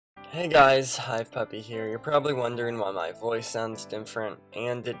Hey guys, Hive Puppy here. You're probably wondering why my voice sounds different,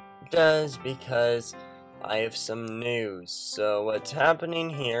 and it does because I have some news. So what's happening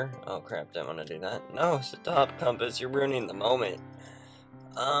here? Oh crap, didn't want to do that. No, stop, Compass, you're ruining the moment.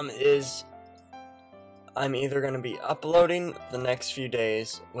 Is I'm either going to be uploading the next few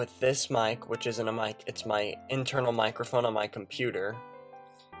days with this mic, which isn't a mic, it's my internal microphone on my computer,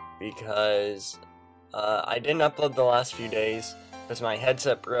 because I didn't upload the last few days because my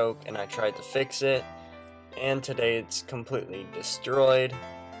headset broke and I tried to fix it, and today it's completely destroyed.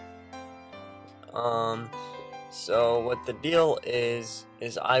 So what the deal is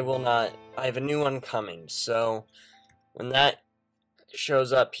I have a new one coming, so when that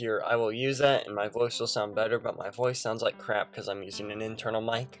shows up here, I will use that and my voice will sound better, but my voice sounds like crap because I'm using an internal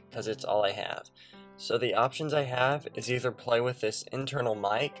mic because it's all I have. So the options I have is either play with this internal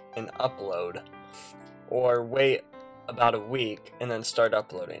mic and upload, or wait about a week and then start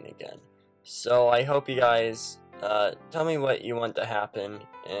uploading again. So I hope you guys tell me what you want to happen,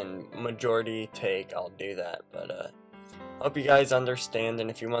 and majority take, I'll do that. But hope you guys understand, and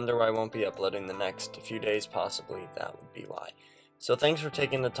if you wonder why I won't be uploading the next few days, possibly that would be why. So thanks for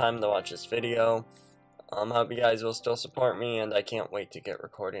taking the time to watch this video. Hope you guys will still support me, and I can't wait to get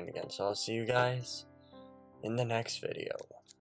recording again. So I'll see you guys in the next video.